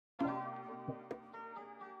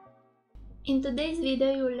In today's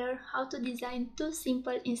video you will learn how to design 2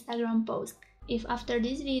 simple Instagram posts. If after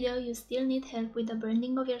this video you still need help with the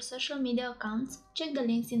branding of your social media accounts, check the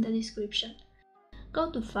links in the description.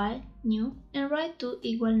 Go to File, New and write 2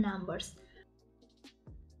 equal numbers.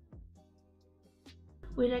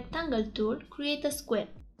 With Rectangle tool, create a square.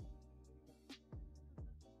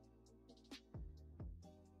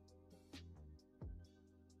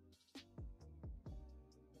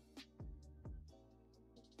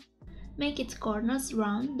 Make its corners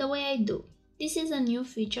round the way I do. This is a new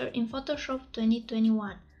feature in Photoshop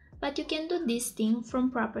 2021, but you can do this thing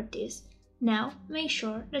from Properties. Now make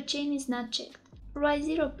sure the chain is not checked. Write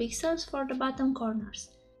 0 pixels for the bottom corners.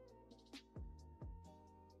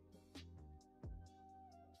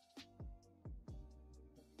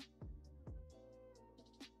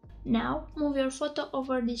 Now move your photo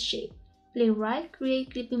over this shape. Click right,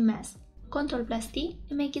 create clipping mask. Ctrl+T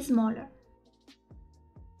and make it smaller.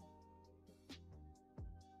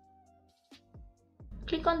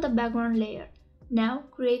 Click on the background layer. Now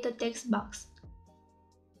create a text box.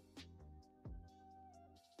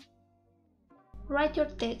 Write your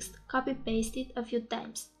text, copy-paste it a few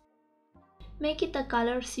times. Make it a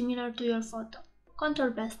color similar to your photo.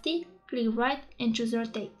 Ctrl+T, click right and choose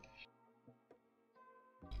Rotate.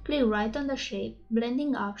 Click right on the shape,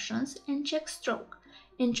 blending options and check stroke,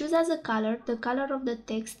 and choose as a color the color of the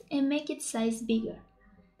text and make its size bigger.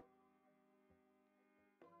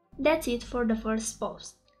 That's it for the first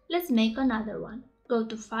post. Let's make another one. Go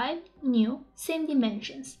to File, New, same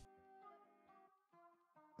dimensions.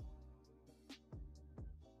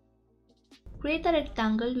 Create a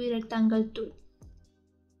rectangle with Rectangle tool.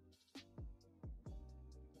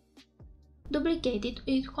 Duplicate it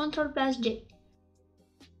with Ctrl+J.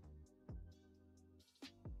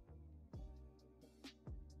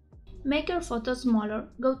 Make your photo smaller,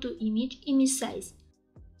 go to Image, Image Size.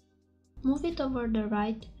 Move it over the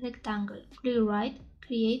right rectangle. Click right,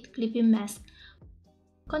 create clipping mask.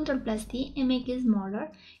 Ctrl+T and make it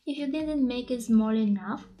smaller if you didn't make it small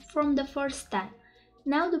enough from the first time.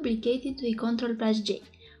 Now duplicate it with Ctrl+J.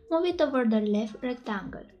 Move it over the left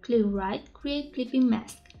rectangle. Click right, create clipping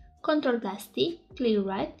mask. Ctrl+T, click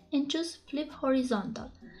right and choose Flip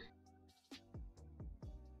Horizontal.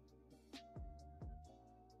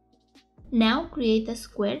 Now create a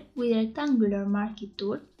square with Rectangular Marquee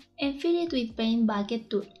tool and fill it with Paint Bucket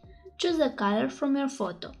tool. Choose a color from your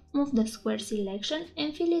photo. Move the square selection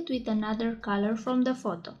and fill it with another color from the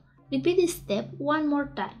photo. Repeat this step one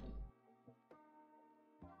more time.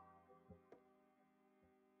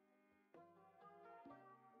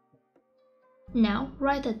 Now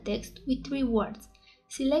write a text with 3 words.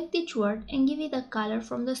 Select each word and give it a color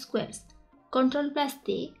from the squares.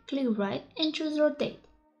 Ctrl+T, click right and choose Rotate.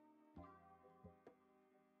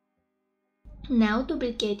 Now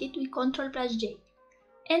duplicate it with Ctrl+J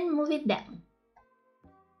and move it down.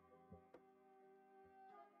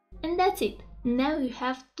 And that's it! Now you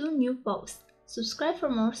have 2 new posts. Subscribe for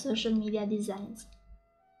more social media designs.